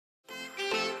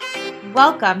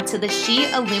Welcome to the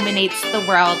She Illuminates the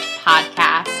World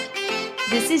podcast.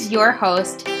 This is your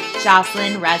host,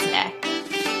 Jocelyn Resnick.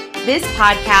 This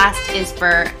podcast is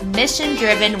for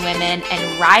mission-driven women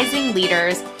and rising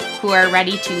leaders who are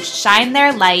ready to shine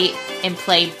their light and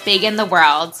play big in the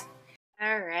world.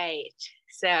 All right.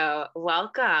 So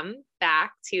welcome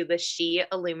back to the She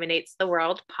Illuminates the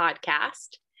World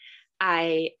podcast.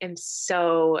 I am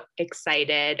so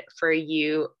excited for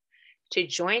you to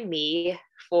join me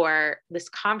for this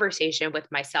conversation with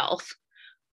myself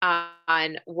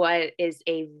on what is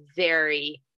a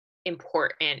very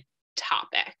important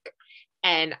topic.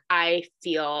 And I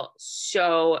feel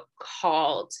so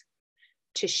called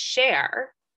to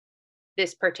share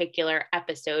this particular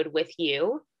episode with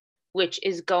you, which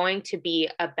is going to be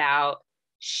about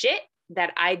shit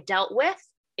that I dealt with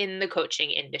in the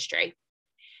coaching industry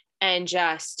and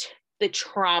just the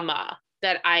trauma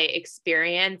that I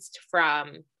experienced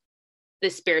from the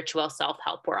spiritual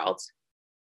self-help world.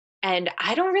 And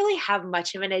I don't really have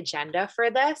much of an agenda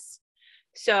for this.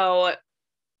 So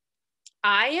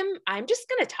I'm just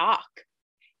going to talk,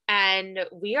 and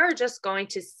we are just going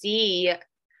to see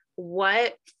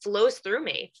what flows through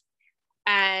me.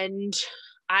 And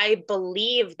I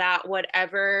believe that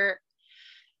whatever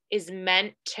is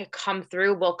meant to come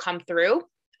through will come through.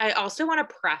 I also want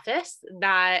to preface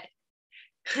that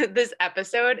this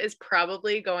episode is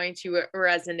probably going to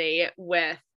resonate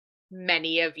with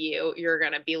many of you. You're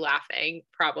going to be laughing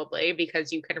probably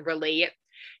because you can relate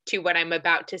to what I'm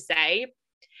about to say.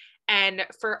 And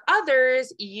for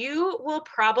others, you will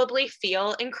probably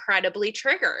feel incredibly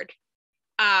triggered.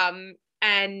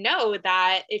 And know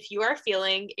that if you are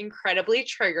feeling incredibly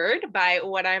triggered by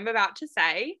what I'm about to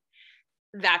say,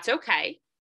 that's okay.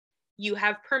 You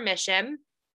have permission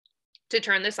to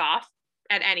turn this off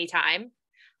at any time.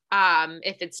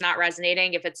 If it's not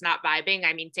resonating, if it's not vibing,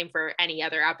 I mean, same for any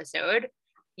other episode,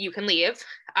 you can leave.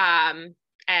 And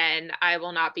I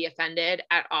will not be offended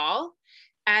at all.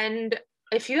 And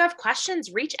if you have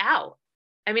questions, reach out.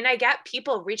 I mean, I get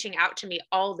people reaching out to me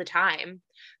all the time,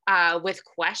 with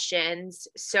questions.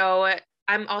 So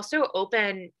I'm also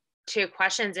open to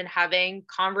questions and having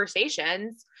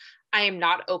conversations. I am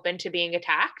not open to being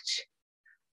attacked.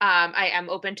 I am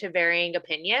open to varying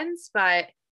opinions, but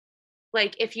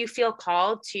like, if you feel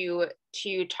called to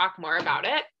talk more about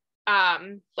it,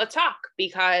 let's talk,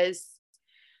 because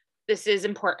this is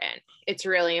important. It's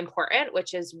really important,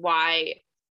 which is why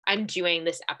I'm doing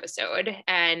this episode.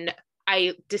 And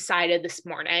I decided this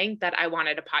morning that I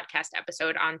wanted a podcast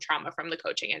episode on trauma from the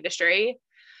coaching industry.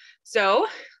 So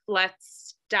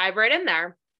let's dive right in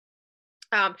there.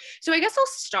 So I guess I'll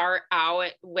start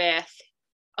out with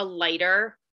a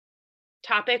lighter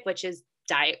topic, which is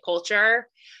diet culture.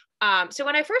 So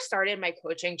when I first started my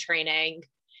coaching training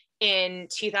in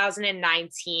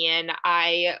 2019,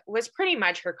 I was pretty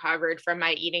much recovered from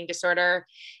my eating disorder.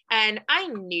 And I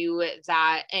knew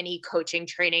that any coaching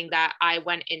training that I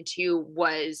went into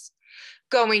was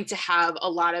going to have a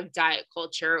lot of diet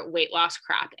culture, weight loss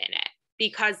crap in it,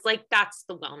 because like that's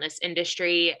the wellness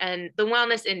industry, and the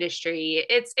wellness industry,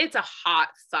 it's a hot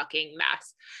fucking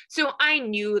mess. So I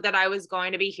knew that I was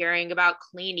going to be hearing about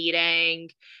clean eating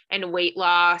and weight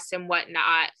loss and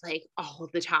whatnot, like all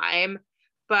the time.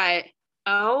 But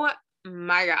oh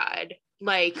my God,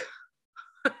 like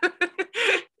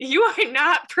you are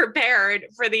not prepared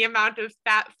for the amount of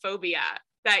fat phobia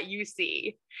that you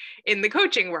see in the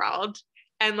coaching world.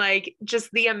 And like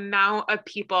just the amount of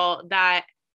people that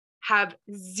have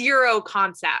zero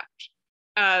concept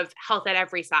of health at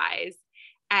every size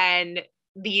and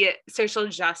the social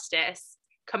justice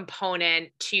component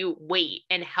to weight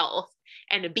and health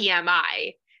and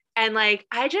BMI. And like,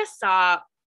 I just saw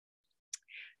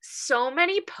so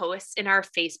many posts in our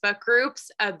Facebook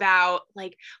groups about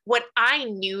like what I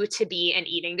knew to be an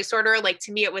eating disorder. Like,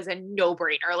 to me, it was a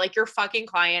no-brainer. Like, your fucking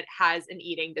client has an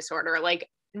eating disorder. Like,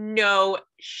 no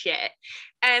shit.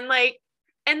 And like,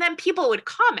 and then people would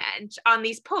comment on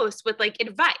these posts with like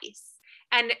advice.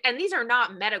 And these are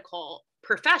not medical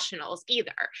professionals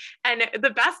either. And the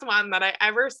best one that I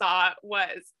ever saw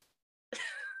was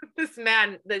this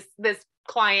man, this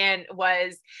client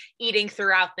was eating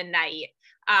throughout the night.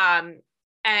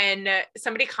 And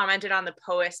somebody commented on the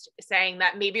post saying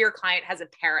that maybe your client has a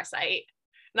parasite.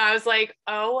 And I was like,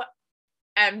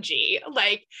 OMG,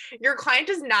 like, your client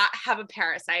does not have a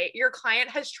parasite. Your client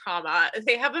has trauma.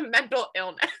 They have a mental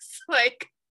illness. Like,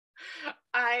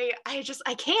 I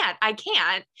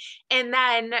can't. And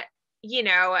then, you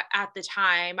know, at the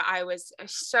time I was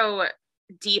so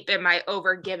deep in my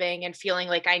overgiving and feeling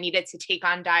like I needed to take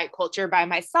on diet culture by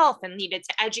myself and needed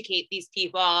to educate these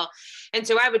people. And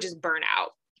so I would just burn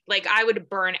out Like I would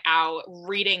burn out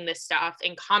reading this stuff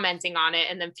and commenting on it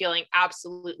and then feeling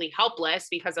absolutely helpless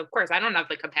because of course I don't have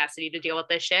the capacity to deal with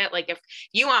this shit. Like if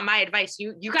you want my advice,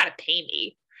 you got to pay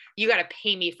me. You got to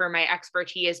pay me for my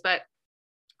expertise. But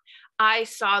I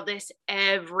saw this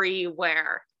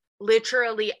everywhere,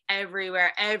 literally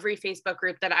everywhere, every Facebook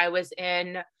group that I was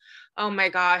in. Oh my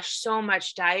gosh, so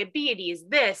much diabetes,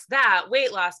 this, that,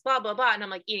 weight loss, blah, blah, blah. And I'm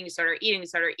like, eating disorder, eating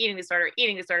disorder, eating disorder,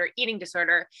 eating disorder, eating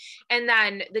disorder. And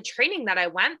then the training that I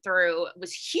went through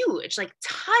was huge, like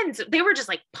tons. They were just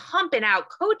like pumping out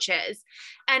coaches.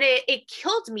 And it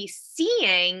killed me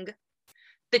seeing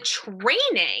the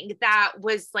training that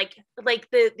was like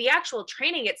the actual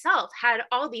training itself had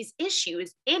all these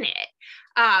issues in it.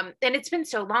 And it's been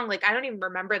so long, like I don't even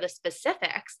remember the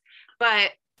specifics,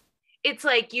 but it's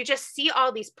like you just see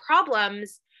all these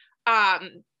problems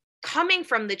coming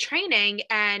from the training,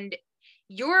 and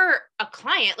you're a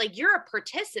client, like you're a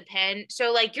participant.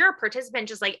 So like you're a participant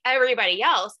just like everybody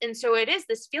else. And so it is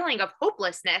this feeling of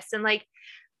hopelessness. And like,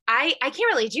 I can't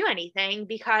really do anything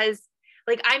because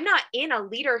like I'm not in a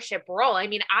leadership role. I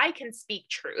mean, I can speak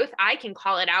truth. I can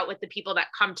call it out with the people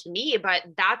that come to me, but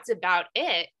that's about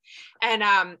it. And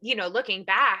looking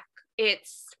back,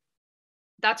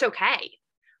 that's okay.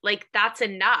 Like that's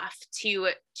enough to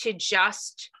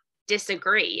just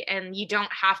disagree, and you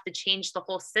don't have to change the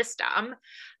whole system.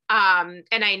 And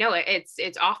I know it's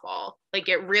awful. Like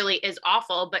it really is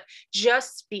awful, but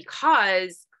just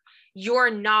because you're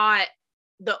not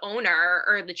the owner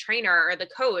or the trainer or the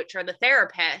coach or the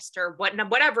therapist or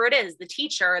whatever it is, the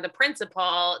teacher, the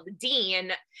principal, the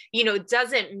dean,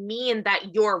 doesn't mean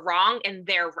that you're wrong and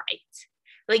they're right.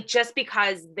 Like just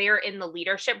because they're in the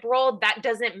leadership role, that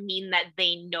doesn't mean that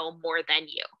they know more than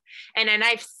you. And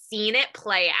I've seen it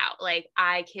play out. Like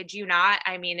I kid you not.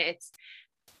 I mean, it's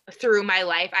through my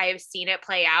life, I have seen it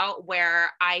play out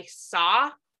where I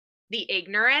saw the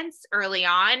ignorance early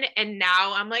on. And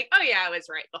now I'm like, oh yeah, I was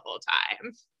right the whole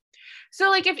time. So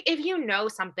like, if you know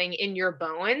something in your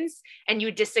bones and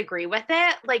you disagree with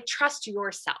it, like trust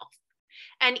yourself.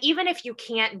 And even if you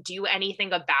can't do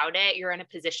anything about it, you're in a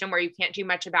position where you can't do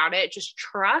much about it, just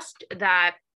trust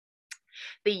that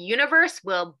the universe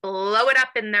will blow it up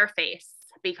in their face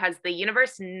because the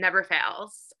universe never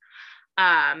fails.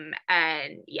 And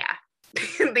yeah,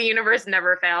 the universe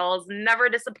never fails, never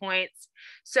disappoints.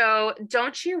 So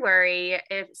don't you worry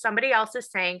if somebody else is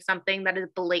saying something that is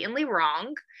blatantly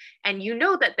wrong and you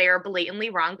know that they are blatantly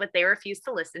wrong, but they refuse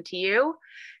to listen to you.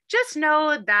 Just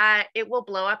know that it will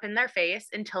blow up in their face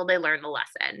until they learn the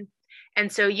lesson. And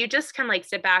so you just can like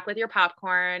sit back with your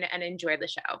popcorn and enjoy the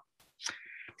show.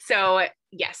 So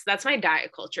yes, that's my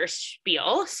diet culture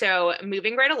spiel. So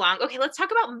moving right along. Okay, let's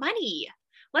talk about money.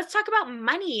 Let's talk about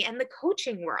money and the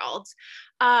coaching world.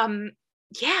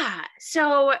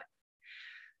 So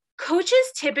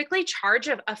coaches typically charge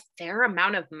a fair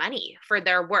amount of money for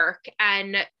their work.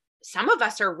 And some of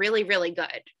us are really, really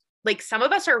good. Like some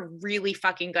of us are really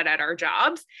fucking good at our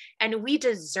jobs and we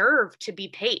deserve to be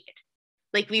paid.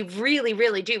 Like we really,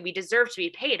 really do. We deserve to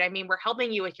be paid. I mean, we're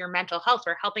helping you with your mental health.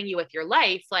 We're helping you with your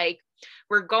life. Like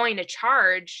we're going to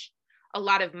charge a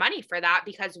lot of money for that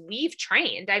because we've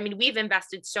trained. I mean, we've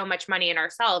invested so much money in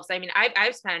ourselves. I mean,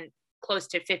 I've spent close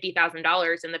to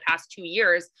 $50,000 in the past 2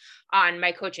 years on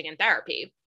my coaching and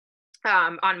therapy,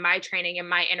 on my training and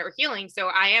my inner healing. So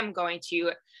I am going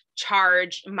to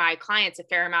charge my clients a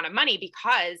fair amount of money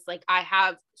because like I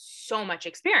have so much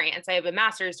experience. I have a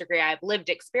master's degree. I have lived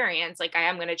experience. Like I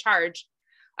am going to charge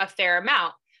a fair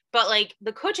amount. But like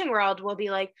the coaching world will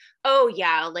be like, oh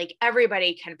yeah, like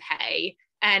everybody can pay.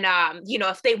 And,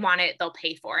 if they want it, they'll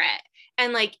pay for it.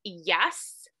 And like,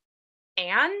 yes.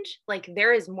 And like,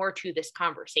 there is more to this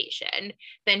conversation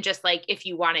than just like, if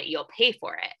you want it, you'll pay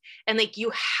for it. And like,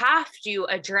 you have to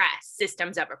address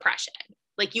systems of oppression.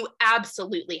 Like you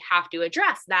absolutely have to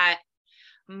address that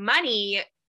money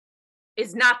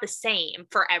is not the same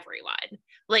for everyone.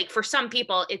 Like for some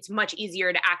people, it's much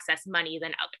easier to access money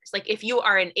than others. Like if you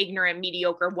are an ignorant,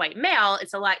 mediocre white male,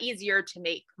 it's a lot easier to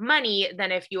make money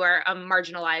than if you are a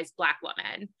marginalized Black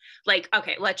woman. Like,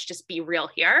 okay, let's just be real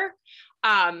here.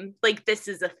 Like this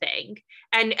is a thing.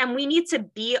 And we need to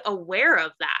be aware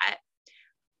of that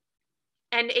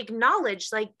and acknowledge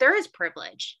like there is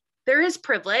privilege. There is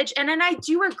privilege. And then I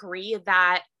do agree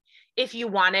that if you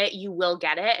want it, you will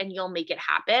get it and you'll make it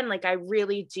happen. Like I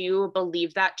really do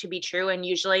believe that to be true. And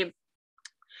usually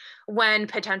when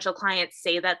potential clients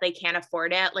say that they can't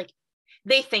afford it, like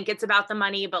they think it's about the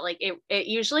money, but like it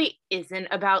usually isn't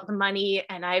about the money.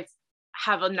 And I've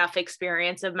have enough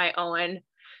experience of my own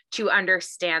to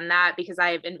understand that because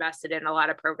I have invested in a lot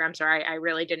of programs where I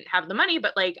really didn't have the money,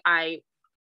 but like I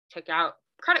took out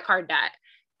credit card debt,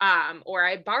 or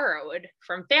I borrowed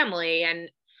from family, and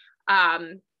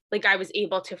like I was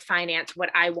able to finance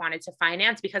what I wanted to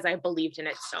finance because I believed in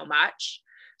it so much.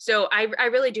 So I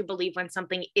really do believe when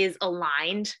something is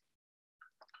aligned,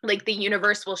 like the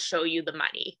universe will show you the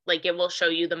money. Like it will show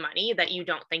you the money that you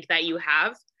don't think that you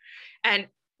have. And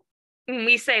when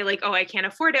we say like, oh, I can't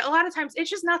afford it, a lot of times it's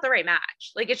just not the right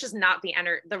match. Like it's just not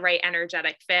the right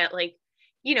energetic fit. Like,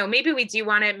 you know, maybe we do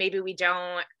want it, maybe we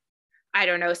don't. I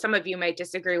don't know. Some of you might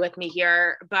disagree with me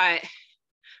here, but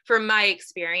from my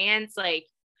experience, like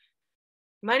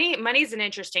money's an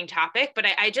interesting topic, but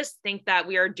I just think that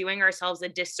we are doing ourselves a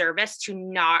disservice to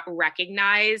not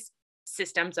recognize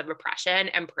systems of oppression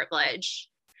and privilege.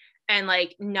 And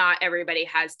like, not everybody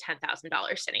has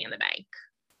 $10,000 sitting in the bank.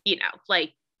 You know,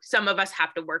 like some of us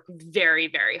have to work very,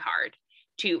 very hard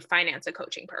to finance a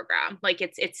coaching program. Like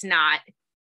it's not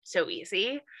so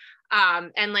easy.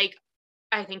 And like,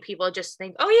 I think people just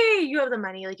think, oh yeah, you have the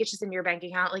money. Like it's just in your bank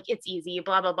account. Like it's easy,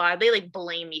 blah, blah, blah. They like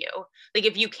blame you. Like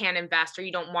if you can't invest or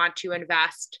you don't want to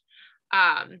invest,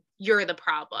 you're the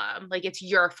problem. Like it's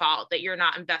your fault that you're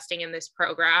not investing in this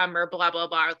program or blah, blah,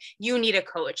 blah. You need a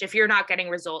coach. If you're not getting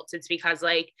results, it's because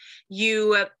like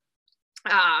you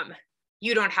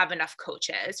don't have enough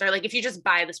coaches, or like, if you just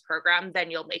buy this program,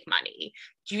 then you'll make money.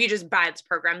 If you just buy this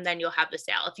program, then you'll have the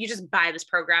sale. If you just buy this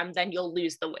program, then you'll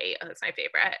lose the weight. Oh, that's my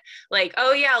favorite. Like,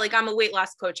 oh yeah, like I'm a weight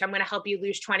loss coach. I'm going to help you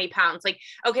lose 20 pounds. Like,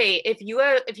 okay, if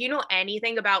you know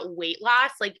anything about weight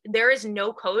loss, like there is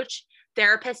no coach,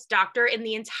 therapist, doctor in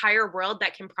the entire world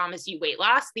that can promise you weight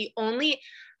loss. The only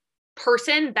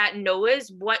person that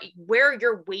knows where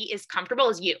your weight is comfortable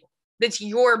is you. That's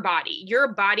your body. Your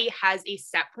body has a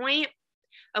set point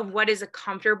of what is a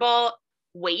comfortable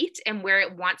weight and where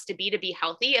it wants to be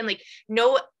healthy. And like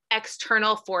no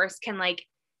external force can like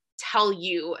tell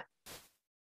you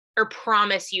or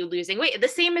promise you losing weight. The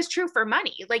same is true for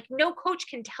money. Like no coach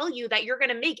can tell you that you're going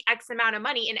to make X amount of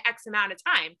money in X amount of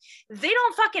time. They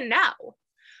don't fucking know.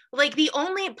 Like the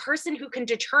only person who can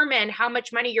determine how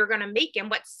much money you're going to make and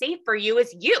what's safe for you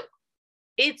is you.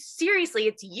 It's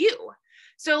you.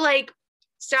 So like,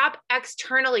 stop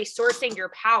externally sourcing your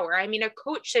power. I mean, a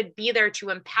coach should be there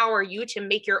to empower you to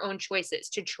make your own choices,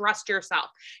 to trust yourself,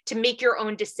 to make your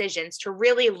own decisions, to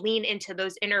really lean into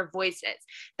those inner voices.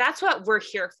 That's what we're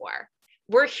here for.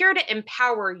 We're here to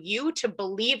empower you to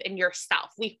believe in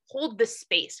yourself. We hold the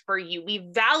space for you. We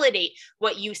validate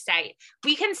what you say.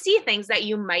 We can see things that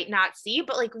you might not see,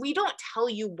 but like, we don't tell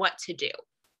you what to do.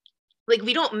 Like,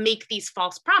 we don't make these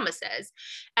false promises.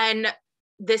 And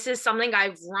this is something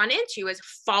I've run into, is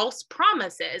false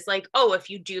promises. Like, oh, if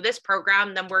you do this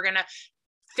program, then we're going to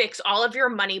fix all of your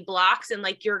money blocks. And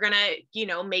like, you're going to, you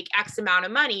know, make X amount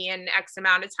of money in X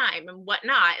amount of time and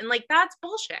whatnot. And like, that's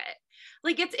bullshit.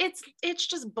 Like it's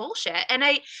just bullshit. And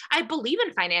I believe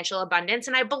in financial abundance,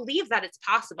 and I believe that it's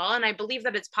possible, and I believe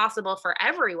that it's possible for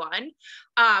everyone.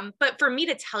 But for me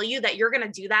to tell you that you're going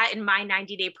to do that in my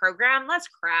 90-day program, that's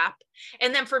crap.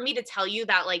 And then for me to tell you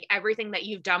that like everything that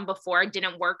you've done before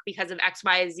didn't work because of X,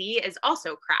 Y, Z is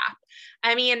also crap.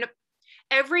 I mean,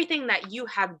 everything that you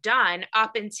have done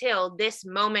up until this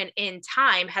moment in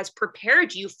time has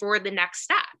prepared you for the next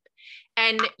step.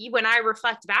 And when I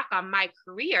reflect back on my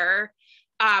career,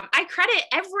 I credit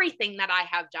everything that I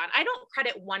have done. I don't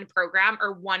credit one program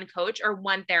or one coach or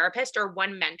one therapist or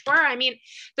one mentor. I mean,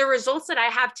 the results that I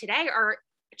have today are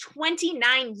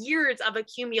 29 years of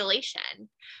accumulation,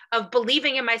 of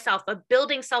believing in myself, of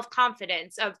building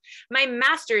self-confidence, of my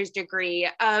master's degree,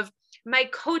 of my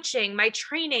coaching, my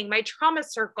training, my trauma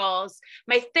circles,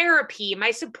 my therapy,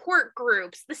 my support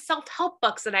groups, the self-help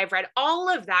books that I've read. All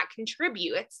of that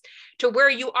contributes to where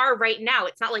you are right now.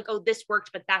 It's not like, oh, this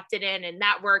worked, but that didn't, and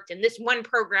that worked, and this one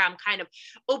program kind of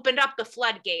opened up the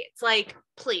floodgates. Like,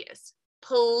 please,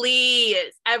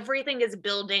 everything is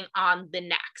building on the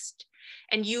next.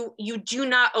 And you do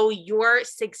not owe your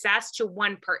success to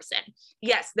one person.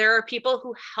 Yes, there are people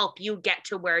who help you get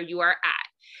to where you are at.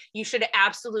 You should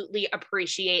absolutely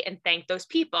appreciate and thank those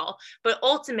people. But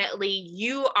ultimately,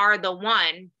 you are the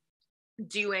one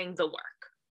doing the work.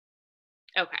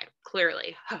 Okay,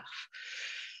 clearly.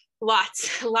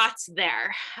 Lots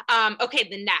there.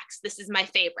 Okay, this is my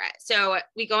favorite. So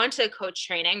we go into coach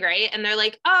training, right? And they're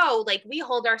like, oh, like we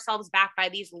hold ourselves back by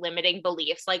these limiting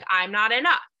beliefs, like I'm not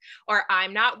enough, or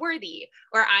I'm not worthy,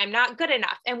 or I'm not good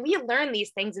enough. And we learn these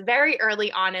things very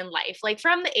early on in life, like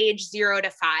from the age 0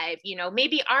 to 5, you know,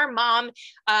 maybe our mom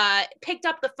picked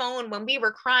up the phone when we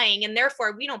were crying, and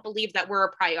therefore we don't believe that we're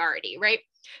a priority, right?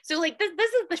 So like this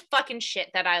is the fucking shit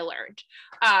that I learned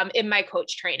in my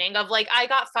coach training, of like, I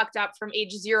got fucked up from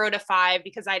age 0 to 5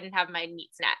 because I didn't have my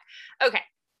needs met. Okay.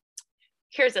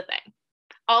 here's the thing.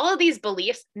 All of these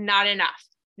beliefs, not enough,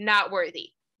 not worthy,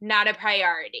 not a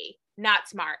priority, not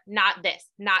smart, not this,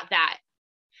 not that.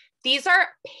 These are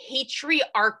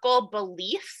patriarchal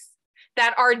beliefs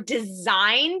that are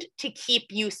designed to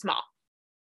keep you small.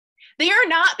 They are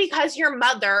not because your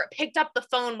mother picked up the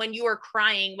phone when you were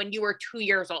crying when you were 2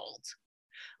 years old.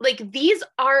 Like, these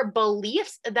are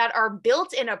beliefs that are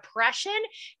built in oppression,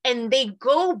 and they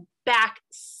go back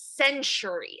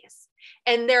centuries,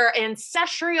 and they're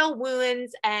ancestral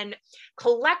wounds and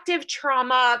collective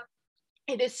trauma.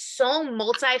 It is so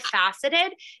multifaceted.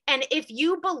 And if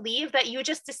you believe that you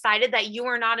just decided that you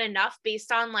are not enough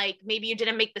based on, like, maybe you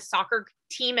didn't make the soccer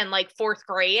team in like 4th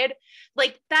grade,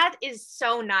 like, that is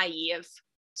so naive.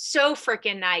 So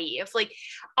freaking naive. Like,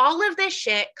 all of this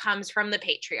shit comes from the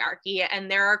patriarchy.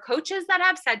 And there are coaches that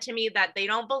have said to me that they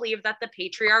don't believe that the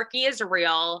patriarchy is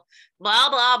real, blah,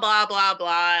 blah, blah, blah,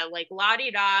 blah, like,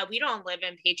 la-di-da, we don't live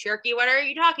in patriarchy. What are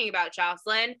you talking about,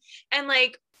 Jocelyn? And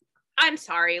like, I'm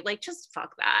sorry, like, just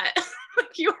fuck that.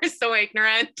 Like, you are so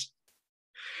ignorant.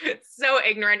 So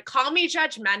ignorant. Call me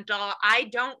judgmental. I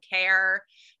don't care.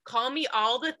 Call me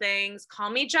all the things. Call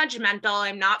me judgmental.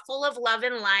 I'm not full of love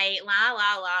and light. La,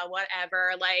 la, la,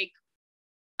 whatever. Like,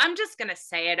 I'm just going to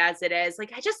say it as it is.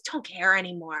 Like, I just don't care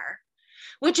anymore.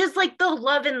 Which is like the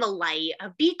love and the light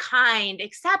of be kind,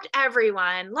 accept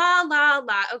everyone. La, la,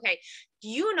 la. Okay. Do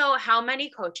you know how many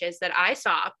coaches that I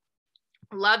saw?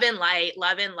 Love and light,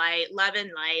 love and light, love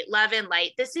and light, love and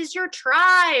light. This is your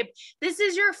tribe. This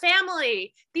is your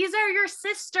family. These are your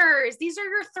sisters. These are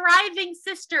your thriving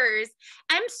sisters.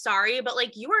 I'm sorry, but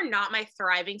like, you are not my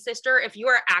thriving sister if you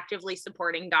are actively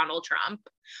supporting Donald Trump.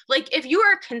 Like, if you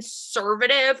are a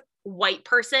conservative white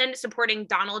person supporting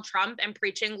Donald Trump and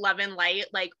preaching love and light,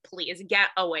 like, please get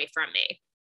away from me.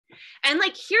 And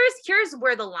like, here's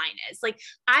where the line is. Like,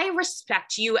 I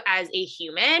respect you as a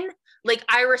human. Like,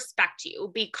 I respect you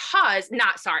because,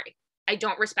 I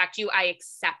don't respect you. I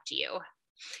accept you.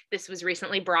 This was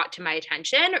recently brought to my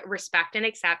attention. Respect and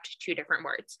accept, 2 different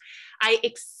words. I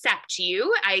accept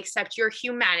you. I accept your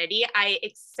humanity. I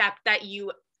accept that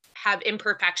you have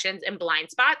imperfections and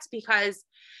blind spots, because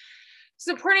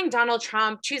supporting Donald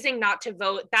Trump, choosing not to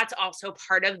vote, that's also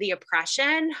part of the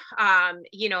oppression.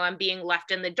 And being left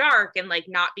in the dark and like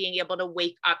not being able to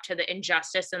wake up to the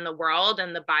injustice in the world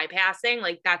and the bypassing,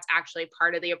 like, that's actually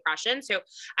part of the oppression. So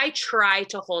I try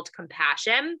to hold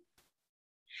compassion.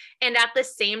 And at the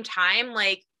same time,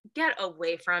 like, get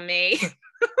away from me.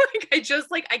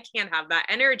 I can't have that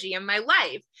energy in my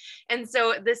life. And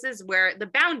so this is where the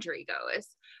boundary goes.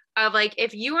 Of like,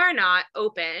 if you are not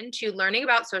open to learning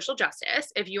about social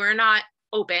justice, if you are not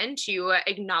open to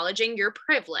acknowledging your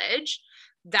privilege,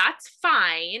 that's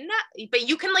fine. But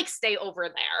you can like stay over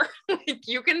there. Like,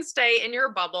 you can stay in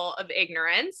your bubble of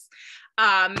ignorance.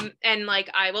 And like,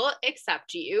 I will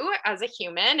accept you as a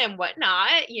human and whatnot,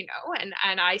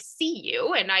 and I see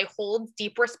you and I hold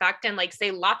deep respect and like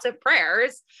say lots of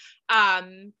prayers.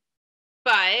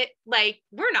 But like,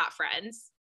 we're not friends.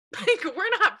 Like, we're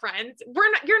not friends.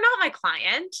 You're not my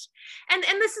client. And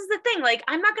this is the thing, like,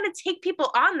 I'm not going to take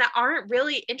people on that aren't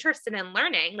really interested in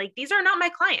learning. Like, these are not my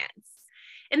clients.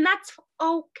 And that's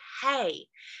okay.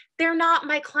 They're not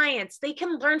my clients. They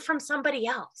can learn from somebody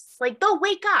else. Like, they'll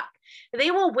wake up.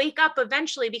 They will wake up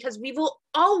eventually, because we will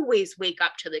always wake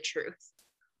up to the truth.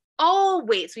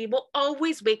 Always. We will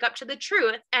always wake up to the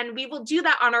truth, and we will do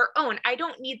that on our own. I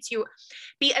don't need to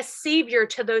be a savior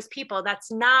to those people.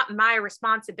 That's not my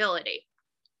responsibility.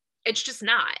 It's just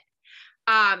not.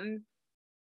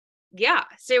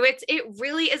 So it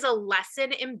really is a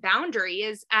lesson in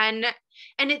boundaries, and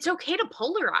it's okay to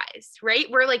polarize, right?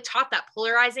 We're like taught that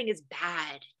polarizing is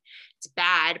bad. It's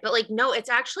bad, but like, no, it's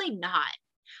actually not.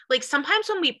 Like, sometimes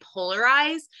when we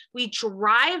polarize, we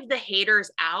drive the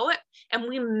haters out and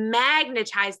we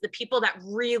magnetize the people that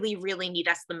really, really need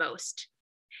us the most.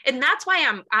 And that's why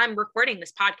I'm recording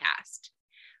this podcast.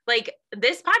 Like,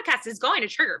 this podcast is going to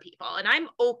trigger people, and I'm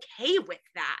okay with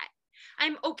that.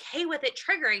 I'm okay with it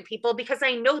triggering people, because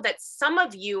I know that some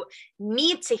of you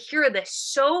need to hear this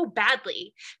so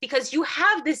badly, because you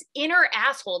have this inner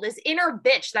asshole, this inner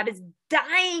bitch that is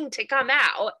dying to come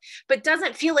out, but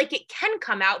doesn't feel like it can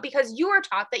come out, because you are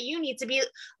taught that you need to be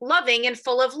loving and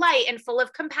full of light and full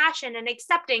of compassion and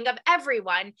accepting of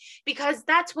everyone, because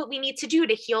that's what we need to do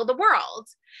to heal the world.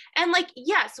 And like,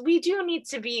 yes, we do need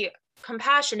to be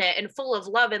compassionate and full of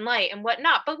love and light and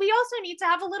whatnot, but we also need to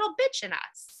have a little bitch in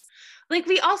us. Like,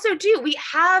 we also do. We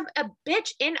have a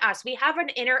bitch in us. We have an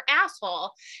inner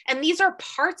asshole. And these are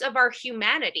parts of our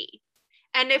humanity.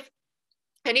 And if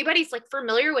anybody's like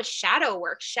familiar with shadow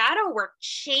work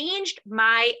changed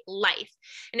my life.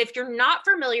 And if you're not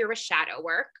familiar with shadow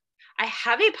work, I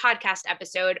have a podcast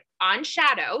episode on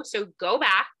shadow. So go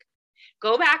back,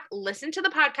 listen to the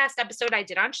podcast episode I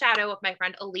did on shadow with my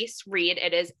friend Elise Reed.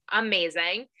 It is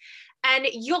amazing. And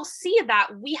you'll see that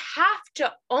we have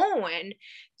to own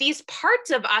these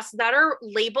parts of us that are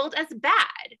labeled as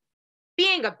bad.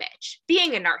 Being a bitch,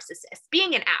 being a narcissist,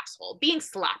 being an asshole, being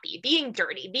sloppy, being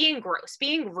dirty, being gross,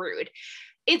 being rude.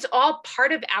 It's all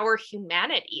part of our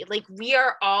humanity. Like we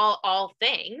are all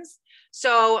things.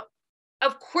 So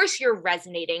of course you're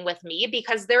resonating with me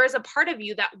because there is a part of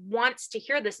you that wants to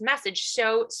hear this message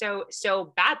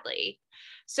so badly.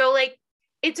 So like,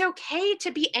 it's okay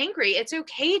to be angry. It's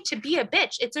okay to be a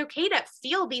bitch. It's okay to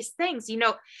feel these things. You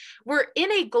know, we're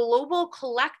in a global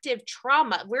collective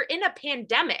trauma. We're in a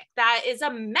pandemic that is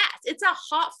a mess. It's a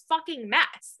hot fucking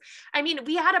mess. I mean,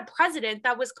 we had a president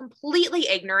that was completely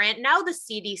ignorant. Now the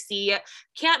CDC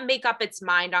can't make up its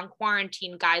mind on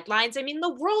quarantine guidelines. I mean,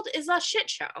 the world is a shit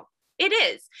show. It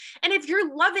is. And if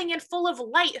you're loving and full of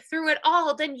light through it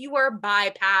all, then you are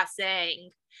bypassing.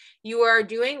 You are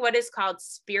doing what is called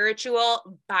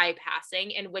spiritual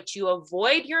bypassing, in which you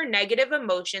avoid your negative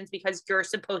emotions because you're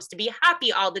supposed to be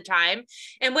happy all the time.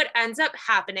 And what ends up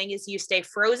happening is you stay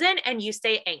frozen and you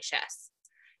stay anxious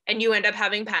and you end up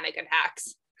having panic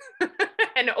attacks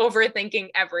and overthinking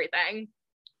everything.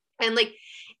 And like,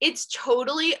 it's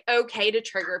totally okay to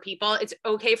trigger people. It's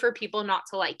okay for people not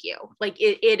to like you. Like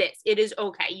it is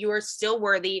okay. You are still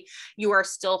worthy. You are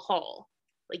still whole.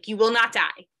 Like you will not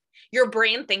die. Your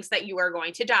brain thinks that you are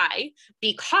going to die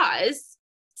because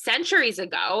centuries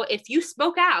ago, if you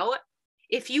spoke out,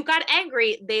 if you got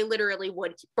angry, they literally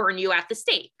would burn you at the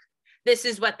stake. This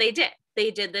is what they did. They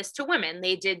did this to women.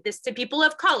 They did this to people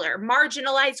of color,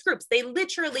 marginalized groups. They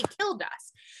literally killed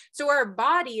us. So our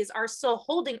bodies are still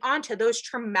holding on to those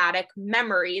traumatic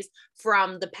memories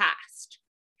from the past.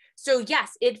 So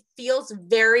yes, it feels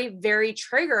very, very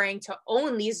triggering to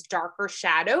own these darker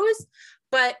shadows,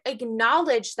 but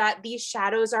acknowledge that these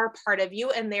shadows are part of you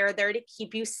and they're there to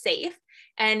keep you safe.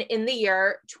 And in the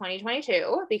year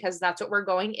 2022, because that's what we're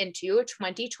going into,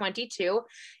 2022,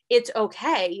 it's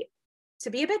okay to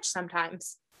be a bitch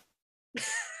sometimes.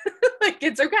 Like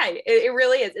it's okay. It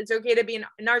really is. It's okay to be a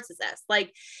narcissist.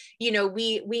 Like, you know,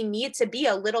 we need to be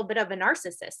a little bit of a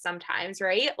narcissist sometimes,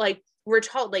 right? Like we're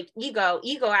told like ego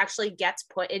actually gets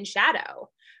put in shadow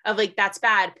of like, that's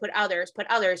bad, put others.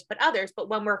 But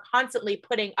when we're constantly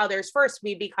putting others first,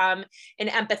 we become an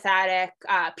empathetic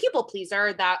people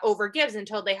pleaser that overgives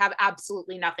until they have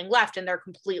absolutely nothing left and they're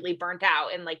completely burnt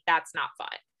out. And like, that's not fun.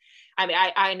 I mean,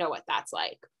 I know what that's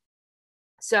like.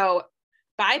 So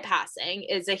bypassing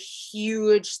is a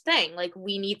huge thing. Like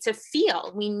we need to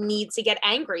feel, we need to get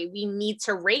angry, we need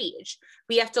to rage.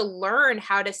 We have to learn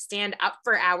how to stand up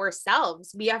for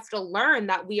ourselves. We have to learn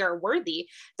that we are worthy,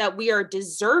 that we are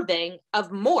deserving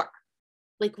of more.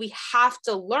 Like we have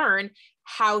to learn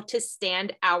how to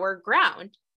stand our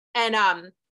ground. And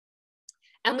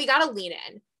we got to lean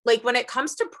in. Like when it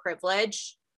comes to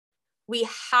privilege, we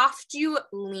have to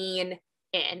lean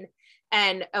in.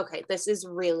 And okay, this is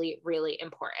really, really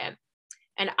important.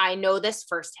 And I know this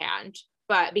firsthand,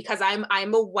 but because I'm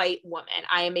a white woman,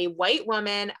 I am a white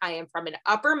woman. I am from an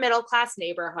upper middle class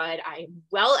neighborhood. I am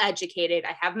well educated.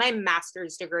 I have my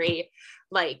master's degree.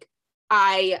 Like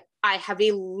I have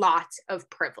a lot of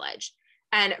privilege.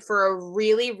 And for a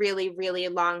really, really, really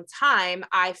long time,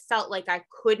 I felt like I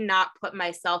could not put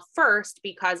myself first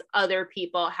because other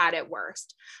people had it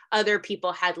worst. Other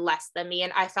people had less than me.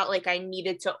 And I felt like I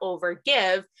needed to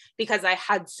overgive because I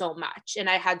had so much and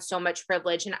I had so much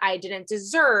privilege and I didn't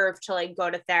deserve to like go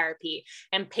to therapy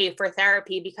and pay for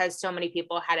therapy because so many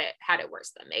people had it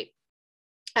worse than me.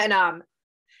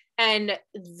 And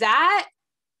that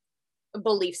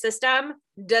belief system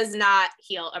does not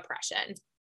heal oppression.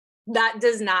 That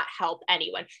does not help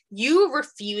anyone. You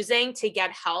refusing to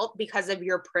get help because of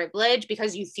your privilege,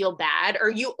 because you feel bad, or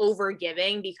you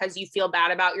overgiving because you feel bad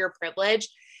about your privilege,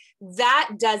 that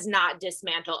does not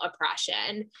dismantle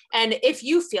oppression. And if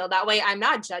you feel that way, I'm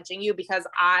not judging you because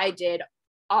I did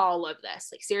all of this.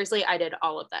 Like seriously, I did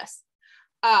all of this.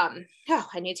 I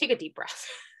need to take a deep breath.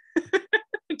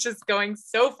 Just going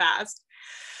so fast.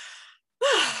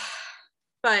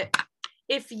 But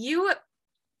if you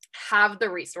have the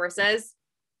resources,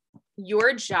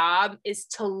 your job is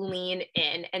to lean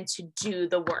in and to do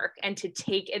the work and to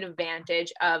take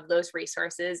advantage of those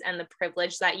resources and the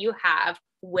privilege that you have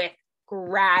with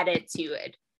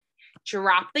gratitude.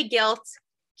 Drop the guilt,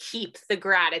 keep the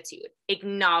gratitude,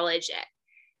 acknowledge it.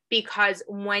 Because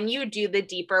when you do the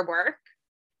deeper work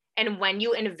And when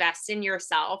you invest in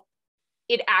yourself,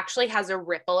 it actually has a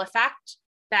ripple effect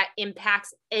that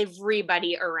impacts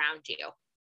everybody around you.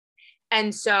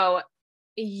 And so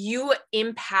you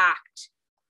impact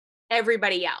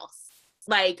everybody else.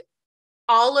 Like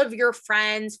all of your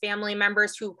friends, family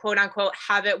members who quote unquote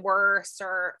have it worse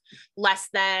or less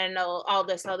than all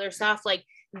this other stuff, like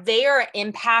they are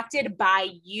impacted by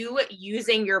you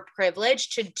using your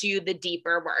privilege to do the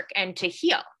deeper work and to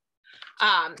heal,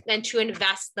 and to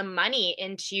invest the money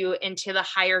into the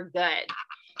higher good.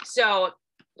 So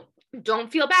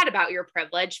don't feel bad about your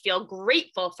privilege, feel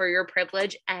grateful for your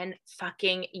privilege and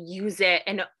fucking use it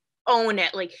and own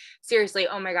it. Like seriously,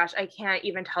 oh my gosh, I can't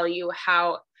even tell you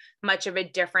how much of a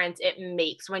difference it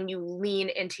makes when you lean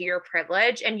into your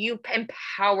privilege and you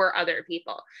empower other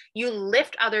people. You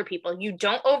lift other people. You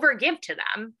don't overgive to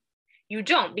them. You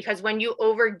don't, because when you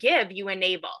overgive, you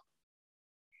enable.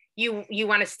 You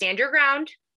want to stand your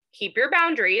ground, keep your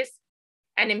boundaries,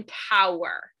 and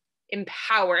empower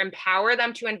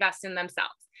them to invest in themselves,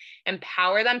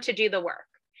 empower them to do the work,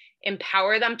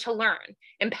 empower them to learn,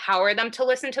 empower them to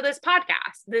listen to this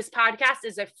podcast. This podcast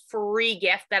is a free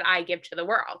gift that I give to the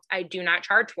world. I do not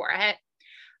charge for it.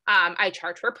 I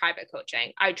charge for private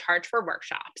coaching. I charge for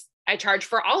workshops. I charge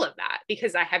for all of that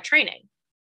because I have training.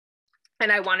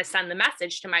 And I want to send the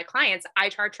message to my clients. I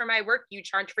charge for my work. You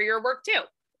charge for your work too.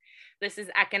 This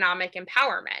is economic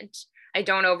empowerment. I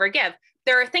don't overgive.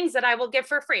 There are things that I will give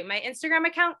for free. My Instagram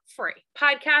account, free.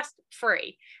 Podcast,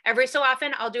 free. Every so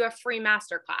often, I'll do a free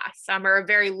masterclass, or a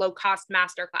very low-cost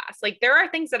masterclass. Like there are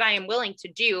things that I am willing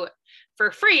to do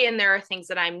for free, and there are things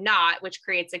that I'm not, which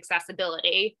creates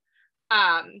accessibility.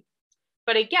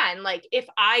 But again, like if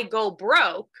I go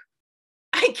broke,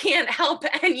 I can't help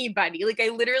anybody. Like I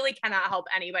literally cannot help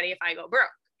anybody if I go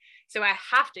broke. So I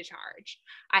have to charge.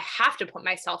 I have to put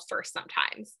myself first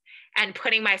sometimes. And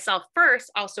putting myself first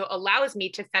also allows me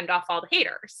to fend off all the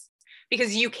haters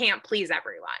because you can't please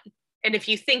everyone. And if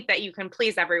you think that you can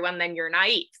please everyone, then you're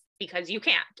naive because you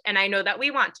can't. And I know that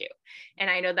we want to. And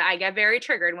I know that I get very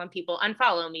triggered when people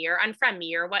unfollow me or unfriend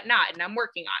me or whatnot. And I'm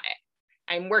working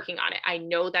on it. I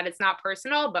know that it's not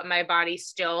personal, but my body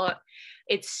still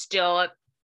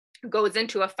goes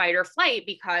into a fight or flight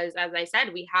because, as I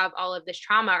said, we have all of this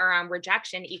trauma around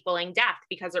rejection equaling death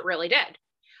because it really did.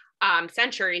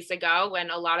 Centuries ago, when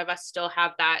a lot of us still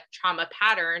have that trauma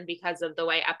pattern because of the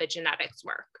way epigenetics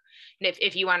work. And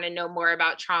if you want to know more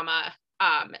about trauma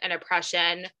and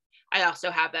oppression, I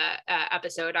also have a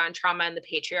episode on trauma and the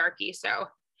patriarchy. So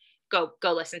go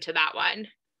listen to that one.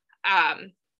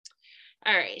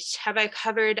 All right. Have I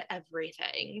covered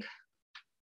everything?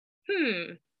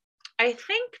 I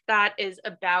think that is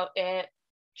about it.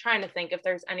 Trying to think if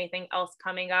there's anything else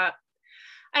coming up.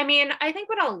 I mean, I think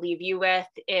what I'll leave you with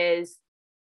is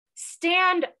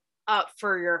stand up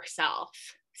for yourself.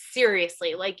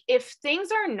 Seriously, like if things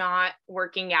are not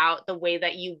working out the way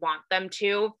that you want them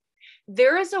to,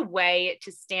 there is a way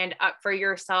to stand up for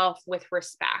yourself with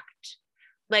respect.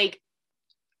 Like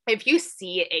if you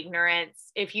see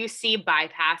ignorance, if you see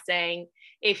bypassing,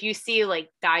 if you see like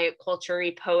diet culture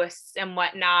posts and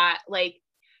whatnot, like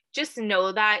just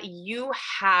know that you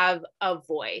have a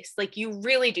voice. Like you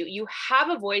really do. You have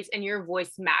a voice and your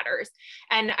voice matters.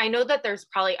 And I know that there's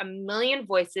probably a million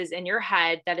voices in your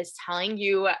head that is telling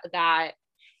you that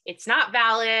it's not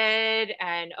valid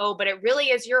and, oh, but it really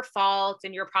is your fault.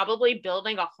 And you're probably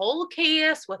building a whole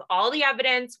case with all the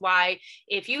evidence why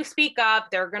if you speak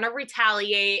up, they're going to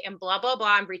retaliate and blah, blah,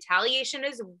 blah. And retaliation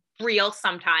is real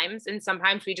sometimes. And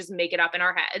sometimes we just make it up in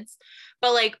our heads.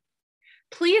 But like,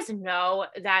 please know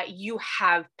that you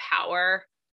have power.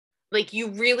 Like you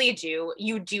really do.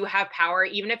 You do have power,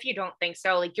 even if you don't think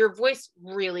so. Like your voice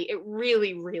really, it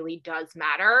really, really does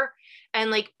matter. And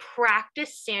like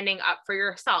practice standing up for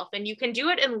yourself. And you can do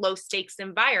it in low stakes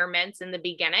environments in the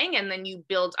beginning. And then you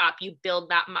build up, you build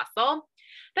that muscle.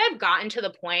 But I've gotten to the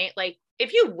point, like,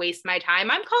 if you waste my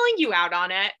time, I'm calling you out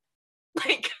on it.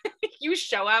 Like you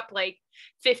show up like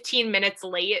 15 minutes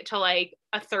late to like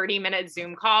a 30-minute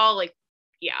Zoom call, like,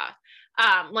 yeah.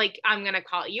 Like I'm going to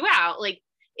call you out. Like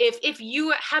if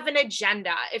you have an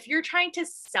agenda, if you're trying to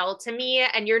sell to me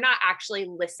and you're not actually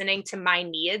listening to my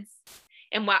needs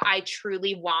and what I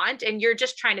truly want, and you're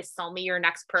just trying to sell me your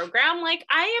next program, like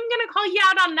I am going to call you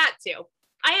out on that too.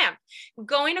 I am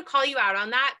going to call you out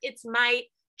on that. It's my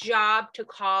job to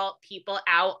call people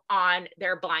out on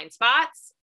their blind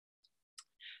spots,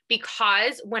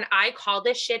 because when I call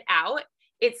this shit out,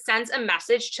 it sends a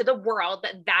message to the world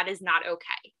that that is not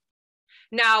okay.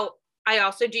 Now, I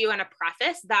also do want to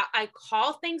preface that I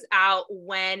call things out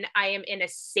when I am in a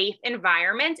safe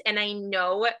environment and I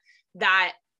know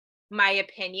that my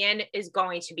opinion is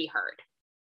going to be heard.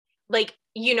 Like,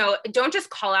 you know, don't just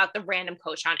call out the random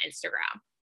coach on Instagram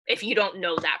if you don't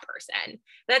know that person.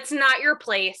 That's not your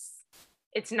place.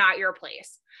 It's not your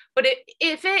place. But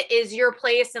if it is your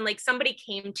place and like somebody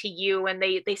came to you and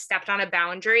they stepped on a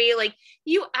boundary, like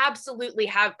you absolutely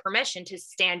have permission to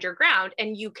stand your ground,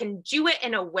 and you can do it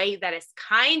in a way that is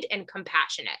kind and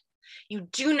compassionate. You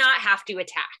do not have to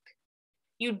attack.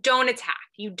 You don't attack.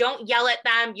 You don't yell at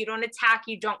them. You don't attack.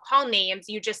 You don't call names.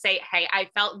 You just say, hey, I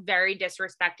felt very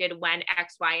disrespected when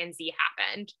X, Y, and Z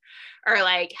happened. Or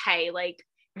like, hey, like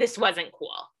this wasn't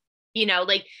cool. You know,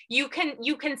 like you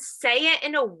can say it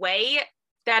in a way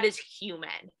that is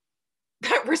human,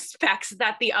 that respects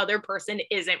that the other person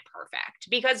isn't perfect,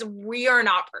 because we are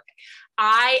not perfect.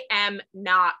 I am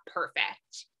not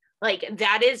perfect. Like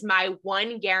that is my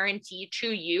one guarantee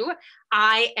to you.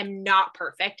 I am not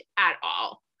perfect at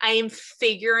all. I am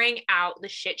figuring out the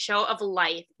shit show of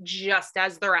life just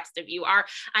as the rest of you are.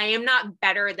 I am not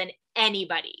better than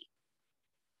anybody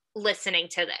listening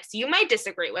to this. You might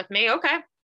disagree with me. Okay.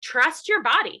 Trust your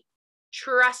body.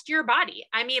 Trust your body.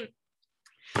 I mean,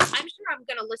 I'm sure I'm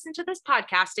going to listen to this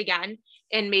podcast again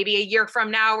in maybe a year from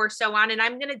now or so on, and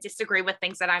I'm going to disagree with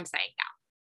things that I'm saying now.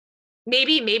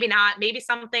 Maybe not, maybe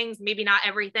some things, maybe not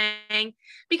everything,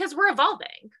 because we're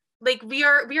evolving. Like we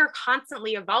are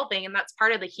constantly evolving, and that's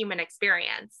part of the human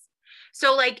experience.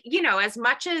 So like, you know, as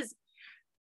much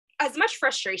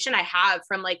frustration I have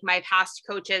from like my past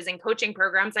coaches and coaching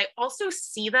programs, I also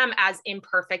see them as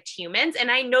imperfect humans, and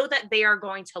I know that they are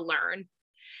going to learn.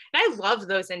 And I love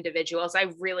those individuals. I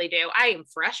really do. I am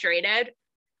frustrated.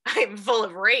 I'm full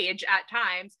of rage at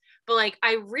times, but like,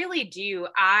 I really do.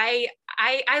 I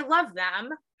love them.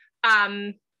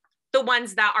 The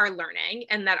ones that are learning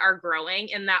and that are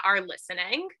growing and that are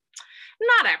listening.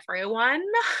 Not everyone.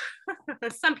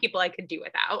 Some people I could do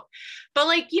without, but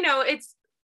like, you know,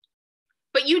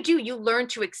 but you learn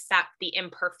to accept the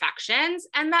imperfections,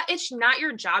 and that it's not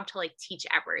your job to like teach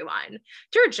everyone.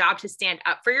 It's your job to stand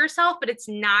up for yourself, but it's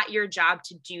not your job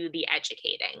to do the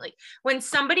educating. Like when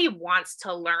somebody wants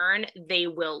to learn, they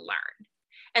will learn.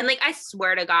 And like, I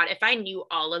swear to God, if I knew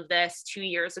all of this 2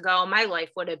 years ago, my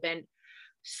life would have been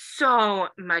so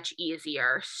much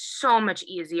easier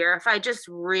if I just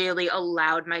really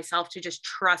allowed myself to just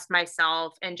trust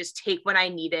myself and just take what I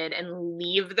needed and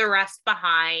leave the rest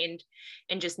behind,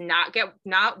 and just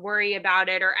not worry about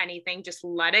it or anything. Just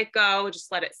let it go.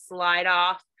 Just let it slide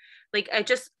off. Like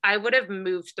I would have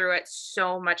moved through it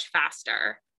so much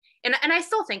faster. And I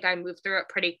still think I move through it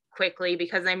pretty quickly,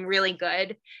 because I'm really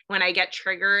good. When I get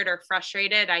triggered or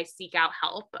frustrated, I seek out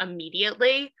help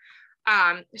immediately.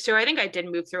 So I think I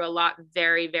did move through a lot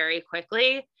very, very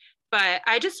quickly, but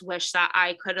I just wish that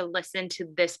I could have listened to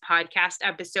this podcast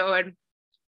episode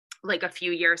like a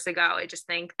few years ago. I just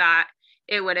think that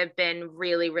it would have been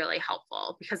really, really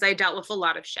helpful, because I dealt with a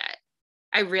lot of shit.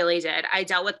 I really did. I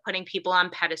dealt with putting people on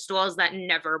pedestals that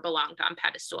never belonged on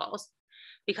pedestals,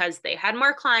 because they had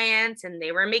more clients and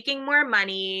they were making more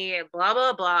money, blah,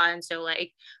 blah, blah. And so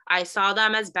like, I saw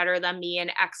them as better than me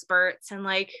and experts. And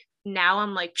like, now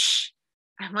I'm like,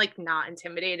 I'm like not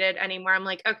intimidated anymore. I'm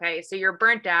like, okay, so you're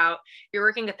burnt out. You're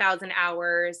working 1,000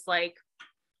 hours. Like,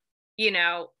 you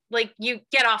know, like you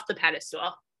get off the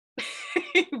pedestal,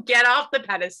 get off the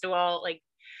pedestal. Like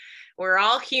we're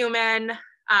all human.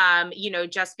 You know,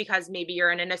 just because maybe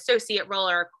you're in an associate role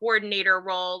or a coordinator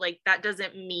role, like that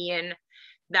doesn't mean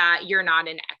that you're not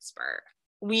an expert.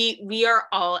 We are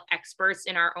all experts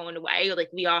in our own way. Like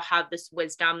we all have this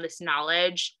wisdom, this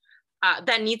knowledge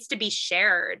that needs to be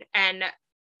shared. And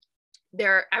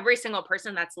every single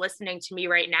person that's listening to me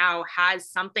right now has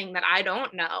something that I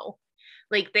don't know.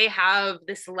 Like they have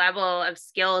this level of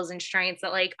skills and strengths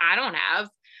that like I don't have.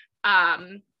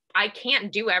 I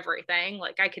can't do everything.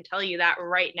 Like I can tell you that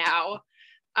right now.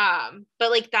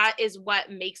 But like that is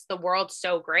what makes the world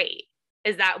so great,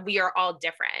 is that we are all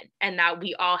different and that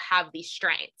we all have these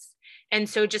strengths. And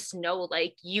so just know,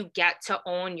 like, you get to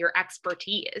own your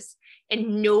expertise,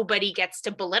 and nobody gets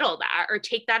to belittle that or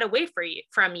take that away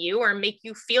from you or make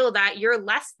you feel that you're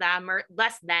less than,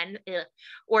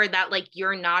 or that like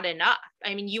you're not enough.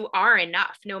 I mean, you are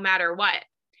enough no matter what.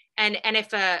 And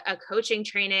if a coaching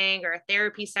training or a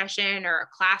therapy session or a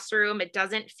classroom, it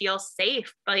doesn't feel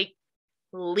safe, like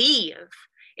leave.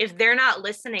 If they're not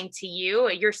listening to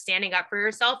you, you're standing up for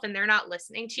yourself and they're not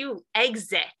listening to you,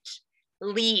 exit.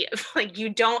 Leave. Like you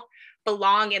don't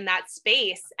belong in that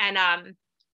space. And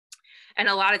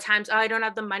a lot of times, I don't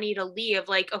have the money to leave.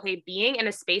 Like, okay, being in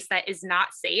a space that is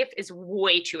not safe is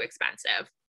way too expensive.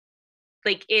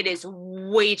 Like it is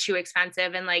way too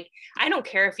expensive. And like, I don't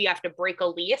care if you have to break a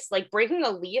lease. Like breaking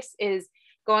a lease is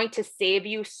going to save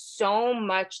you so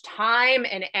much time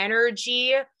and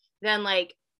energy than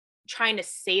like trying to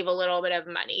save a little bit of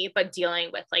money, but dealing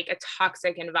with like a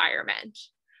toxic environment.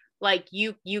 Like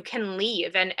you can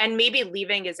leave, and maybe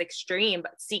leaving is extreme,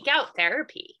 but seek out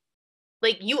therapy.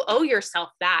 Like you owe yourself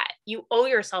that. You owe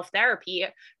yourself therapy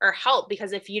or help,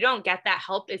 because if you don't get that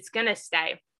help, it's going to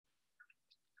stay.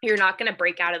 You're not going to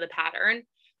break out of the pattern.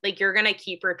 Like you're going to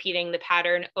keep repeating the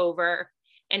pattern over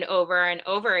and over and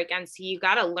over again. So you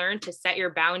got to learn to set your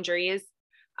boundaries.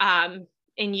 And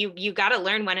you got to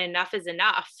learn when enough is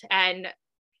enough. And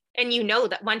you know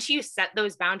that once you set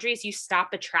those boundaries, you stop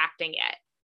attracting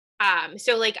it.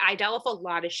 So like I dealt with a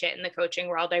lot of shit in the coaching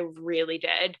world. I really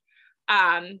did.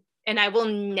 And I will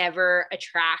never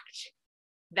attract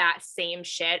that same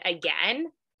shit again,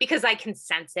 because I can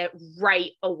sense it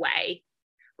right away.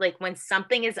 Like when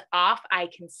something is off, I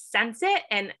can sense it,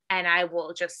 and I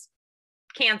will just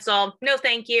cancel. No,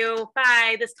 thank you.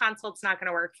 Bye. This consult's not going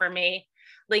to work for me.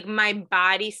 Like my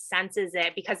body senses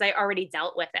it because I already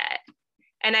dealt with it.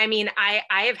 And I mean, I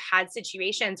have had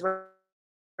situations where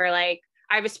like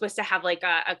I was supposed to have like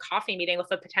a coffee meeting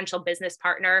with a potential business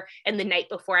partner, and the night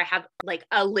before I have like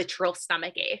a literal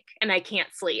stomach ache and I can't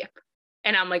sleep.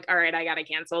 And I'm like, all right, I got to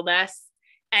cancel this.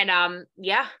 And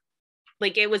yeah,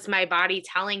 like it was my body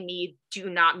telling me, do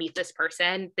not meet this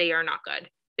person. They are not good.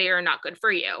 They are not good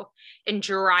for you. And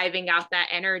driving out that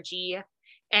energy.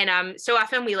 And so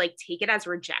often we like take it as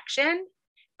rejection,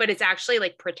 but it's actually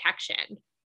like protection.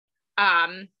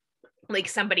 Like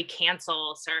somebody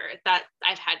cancels, or that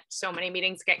I've had so many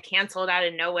meetings get canceled out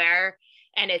of nowhere.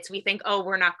 And we think, oh,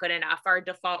 we're not good enough. Our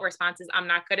default response is, I'm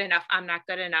not good enough. I'm not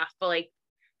good enough. But like,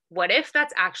 what if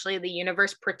that's actually the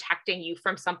universe protecting you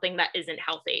from something that isn't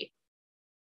healthy?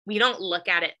 We don't look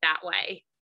at it that way,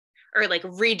 or like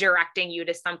redirecting you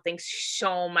to something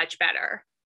so much better.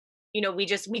 You know, we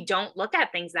don't look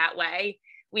at things that way.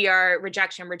 We are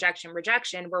rejection, rejection,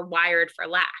 rejection. We're wired for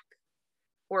lack.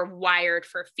 We're wired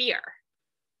for fear.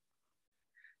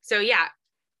 So yeah,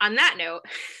 on that note,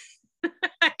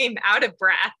 I'm out of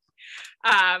breath.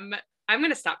 I'm going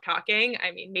to stop talking.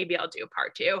 I mean, maybe I'll do a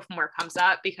part 2 if more comes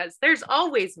up, because there's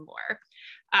always more,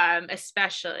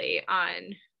 especially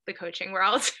on the coaching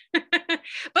world.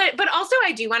 But also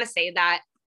I do want to say that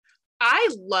I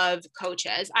love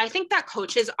coaches. I think that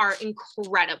coaches are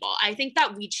incredible. I think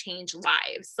that we change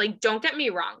lives. Like, don't get me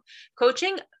wrong.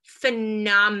 Coaching,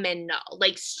 phenomenal,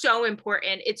 like so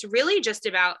important. It's really just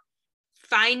about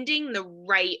finding the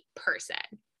right person,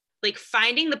 like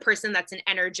finding the person that's an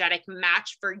energetic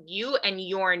match for you and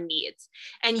your needs.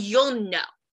 And you'll know,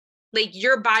 like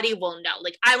your body will know.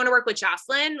 Like, I want to work with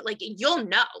Jocelyn. Like you'll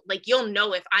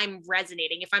know if I'm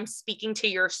resonating, if I'm speaking to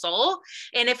your soul.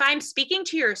 And if I'm speaking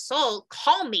to your soul,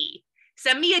 call me,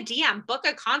 send me a DM, book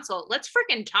a consult. Let's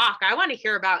freaking talk. I want to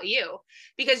hear about you,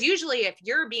 because usually if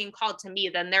you're being called to me,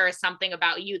 then there is something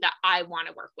about you that I want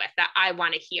to work with, that I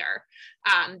want to hear.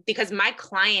 Because my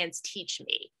clients teach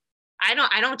me. I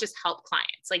don't just help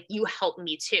clients. Like, you help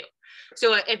me too.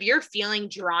 So if you're feeling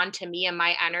drawn to me and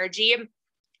my energy,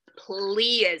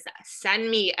 please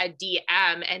send me a DM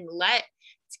and let's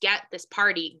get this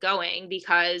party going,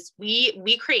 because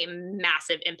we create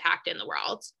massive impact in the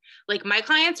world. Like, my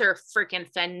clients are freaking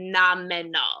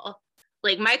phenomenal.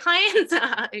 Like, my clients,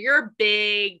 you're a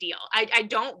big deal. I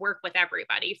don't work with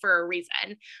everybody for a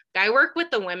reason. I work with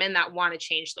the women that want to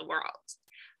change the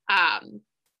world.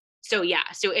 So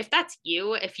yeah, so if that's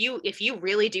you, if you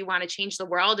really do want to change the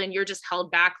world and you're just held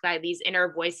back by these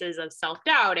inner voices of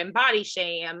self-doubt and body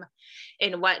shame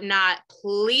and whatnot,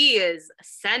 please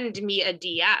send me a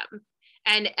DM.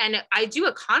 And I do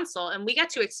a consult, and we get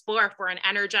to explore if we're an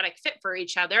energetic fit for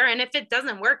each other. And if it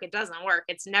doesn't work, it doesn't work.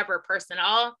 It's never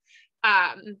personal.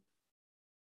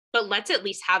 But let's at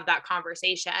least have that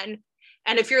conversation.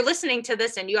 And if you're listening to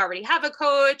this and you already have a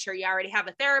coach or you already have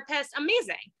a therapist,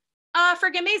 amazing.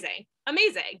 Friggin'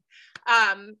 amazing.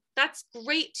 That's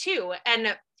great too.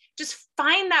 And just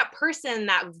find that person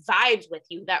that vibes with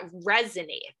you, that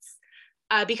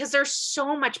resonates, because there's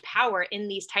so much power in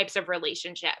these types of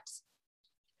relationships.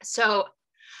 So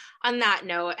on that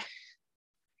note,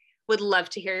 would love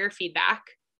to hear your feedback.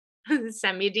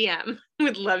 Send me a DM.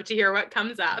 Would love to hear what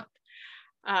comes up.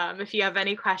 If you have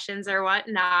any questions or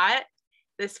whatnot.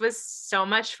 This was so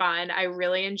much fun. I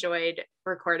really enjoyed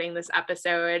recording this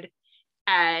episode,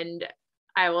 and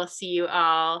I will see you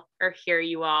all, or hear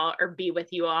you all, or be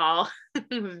with you all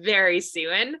very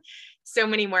soon. So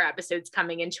many more episodes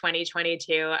coming in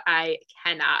 2022. I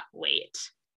cannot wait.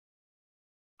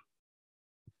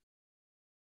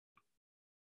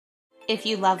 If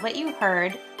you love what you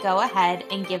heard, go ahead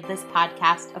and give this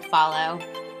podcast a follow.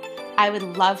 I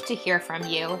would love to hear from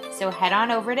you. So head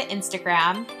on over to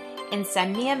Instagram and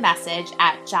send me a message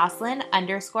at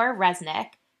Jocelyn_Resnick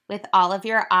with all of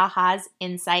your ahas,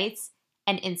 insights,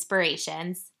 and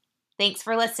inspirations. Thanks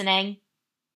for listening.